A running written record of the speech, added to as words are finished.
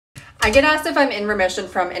I get asked if I'm in remission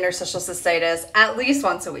from interstitial cystitis at least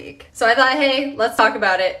once a week. So I thought, hey, let's talk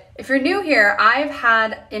about it. If you're new here, I've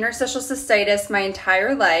had interstitial cystitis my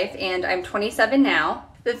entire life and I'm 27 now.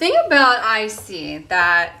 The thing about IC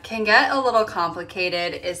that can get a little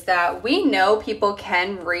complicated is that we know people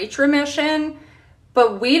can reach remission,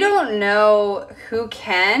 but we don't know who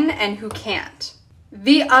can and who can't.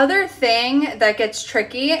 The other thing that gets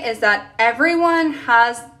tricky is that everyone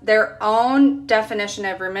has their own definition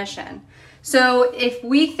of remission. So if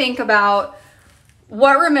we think about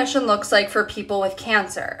what remission looks like for people with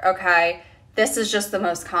cancer, okay, this is just the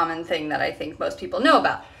most common thing that I think most people know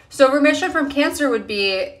about. So remission from cancer would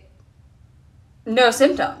be no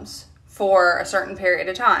symptoms for a certain period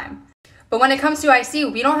of time. But when it comes to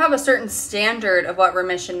IC, we don't have a certain standard of what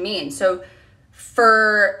remission means. So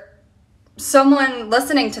for someone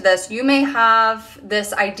listening to this, you may have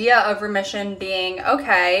this idea of remission being,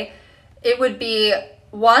 okay, it would be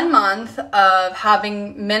 1 month of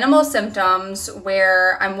having minimal symptoms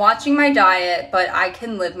where I'm watching my diet, but I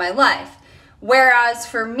can live my life. Whereas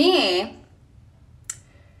for me,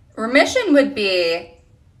 remission would be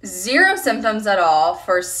 0 symptoms at all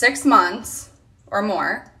for 6 months or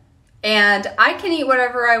more. And I can eat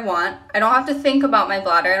whatever I want. I don't have to think about my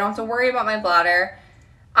bladder. I don't have to worry about my bladder.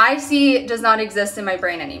 IC does not exist in my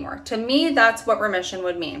brain anymore. To me, that's what remission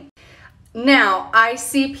would mean. Now, I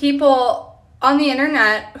see people on the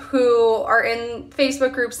internet who are in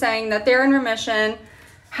Facebook groups saying that they're in remission.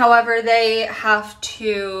 However, they have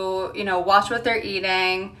to, watch what they're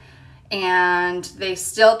eating and they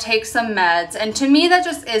still take some meds. And to me, that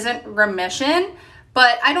just isn't remission.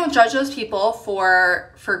 But I don't judge those people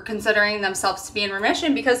for considering themselves to be in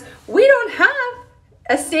remission because we don't have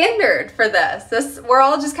a standard for this. We're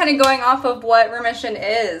all just kind of going off of what remission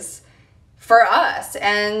is for us.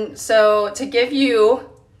 And so to give you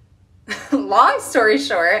long story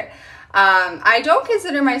short, I don't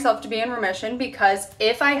consider myself to be in remission because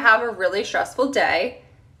if I have a really stressful day,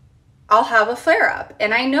 I'll have a flare-up,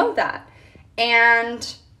 and I know that.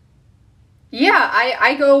 And yeah,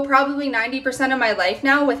 I go probably 90% of my life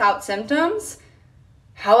now without symptoms.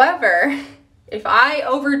 However, if I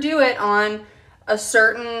overdo it on a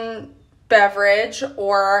certain beverage,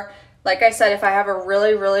 or like I said, if I have a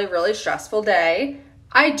really, really, really stressful day,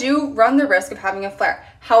 I do run the risk of having a flare.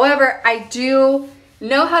 However, I do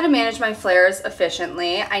know how to manage my flares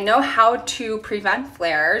efficiently. I know how to prevent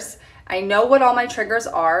flares. I know what all my triggers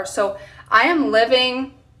are. So I am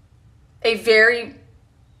living a very,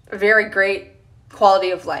 very great quality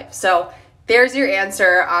of life. So there's your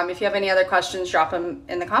answer. If you have any other questions, drop them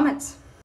in the comments.